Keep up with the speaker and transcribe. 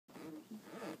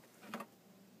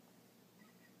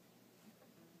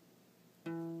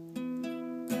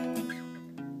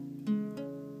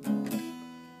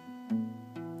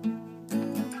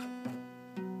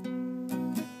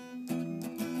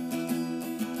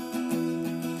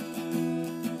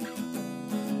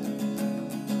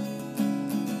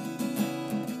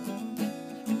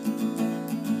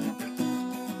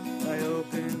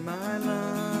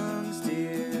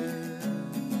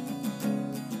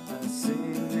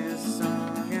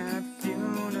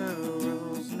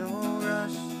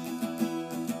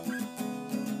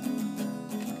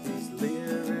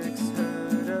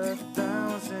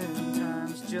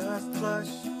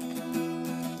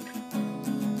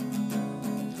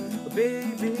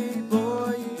Baby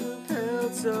boy, you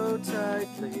held so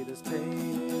tightly. This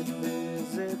painted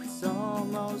visits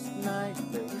almost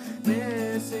nightly.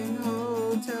 Missing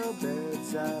hotel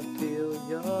beds, I feel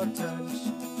your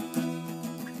touch.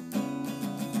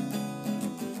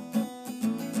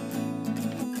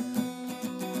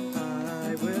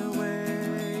 I will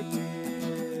wait,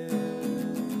 dear,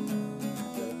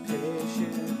 the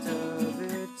patient of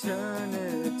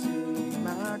eternity,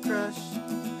 my crush.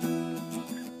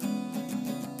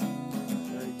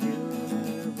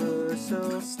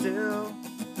 So still,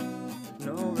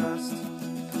 no rust,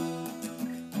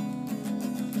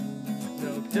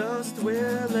 no dust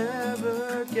will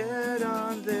ever get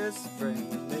on this frame.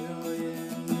 A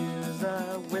million years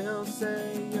I will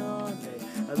say your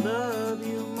name. I love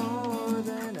you more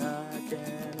than I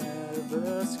can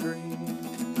ever scream.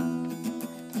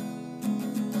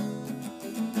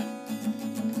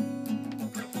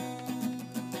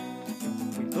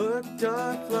 We booked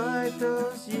our flight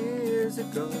those years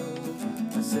ago.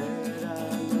 I said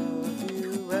I love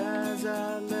you as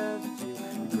I left you.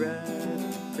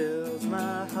 Regret fills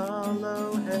my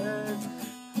hollow head.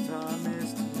 I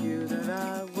promised you that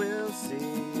I will see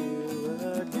you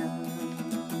again.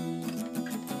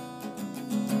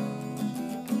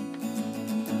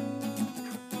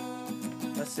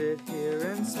 I sit here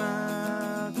and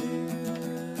smile,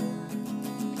 dear.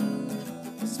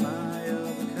 I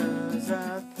smile because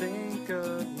I think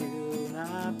of you and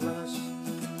I blush.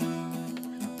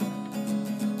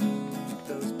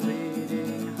 Those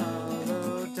bleeding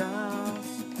hollow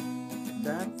downs,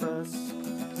 that fuss.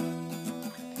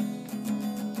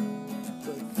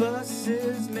 The fuss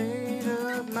is made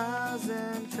of miles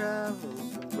and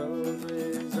travels. The road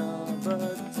is all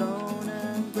but stone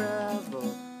and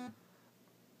gravel.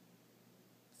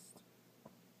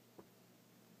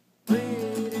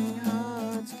 Bleeding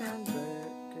hearts can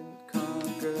break and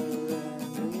conquer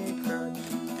any crutch.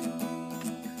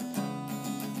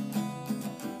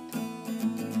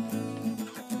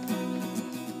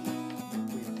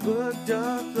 We booked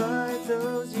our flight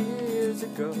those years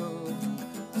ago.